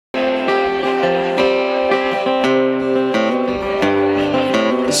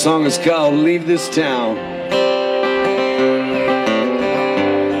song is called Leave This Town.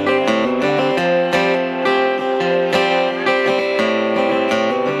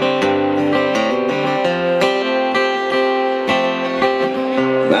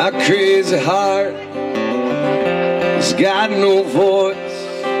 My crazy heart has got no voice.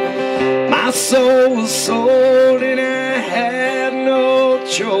 My soul was sold and I had no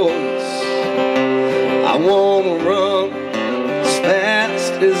choice. I wanna run as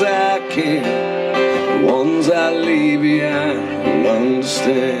fast as I can. The ones I leave behind will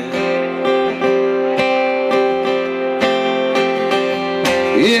understand.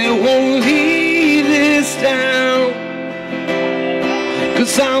 Yeah, I won't leave this town,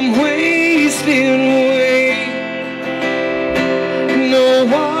 'cause I'm wasting away. No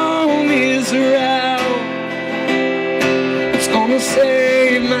one is around. It's gonna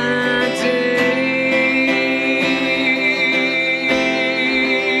save my day.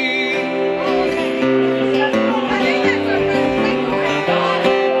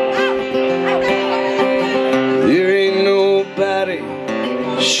 There ain't nobody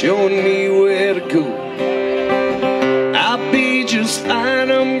showing me where to go. I'll be just fine,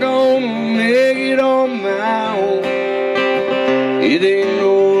 I'm gonna make it on my own. It ain't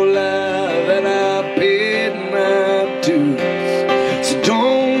no lie that I paid my dues. So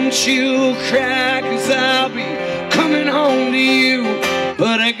don't you cry, 'cause I'll be coming home to you.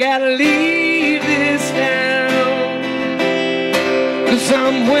 But I gotta leave this town, 'cause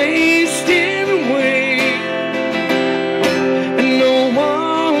I'm wasting away. And no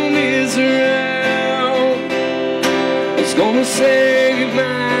one is around. It's gonna save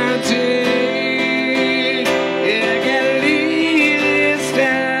my day. Yeah, I gotta leave this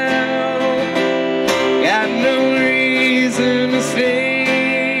town. Got no reason to stay.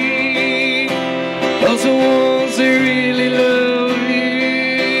 Those are the ones that really love you.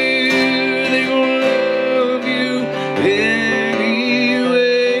 They gon' love you anyway.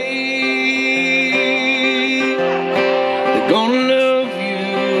 They're gonna love you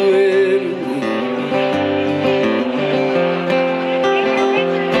anyway.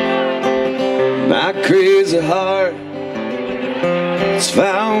 My crazy heart has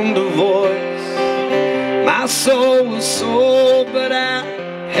found a voice. My soul was sold, but I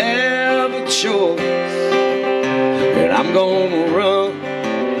have a choice. And I'm gonna run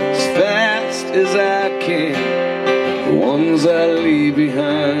as fast as I can. The ones I leave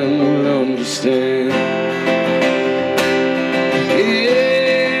behind will understand.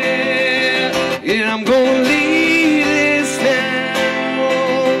 Yeah, yeah, I'm gonna leave this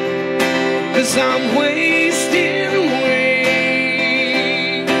town, 'cause I'm wasting away.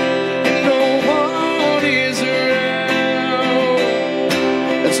 And no one is around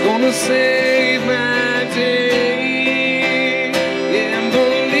that's gonna save my day. Yeah, I'm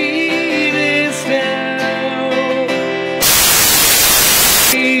gonna leave this town.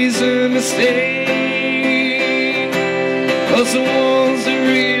 Reason to stay, 'cause the ones that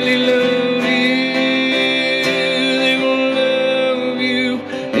really love you, they gonna love you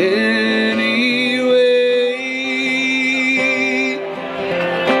anyway.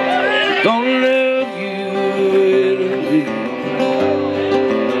 Gonna love you anyway.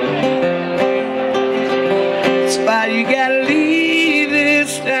 That's why you gotta leave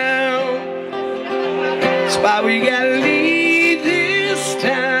this town. That's why we gotta leave.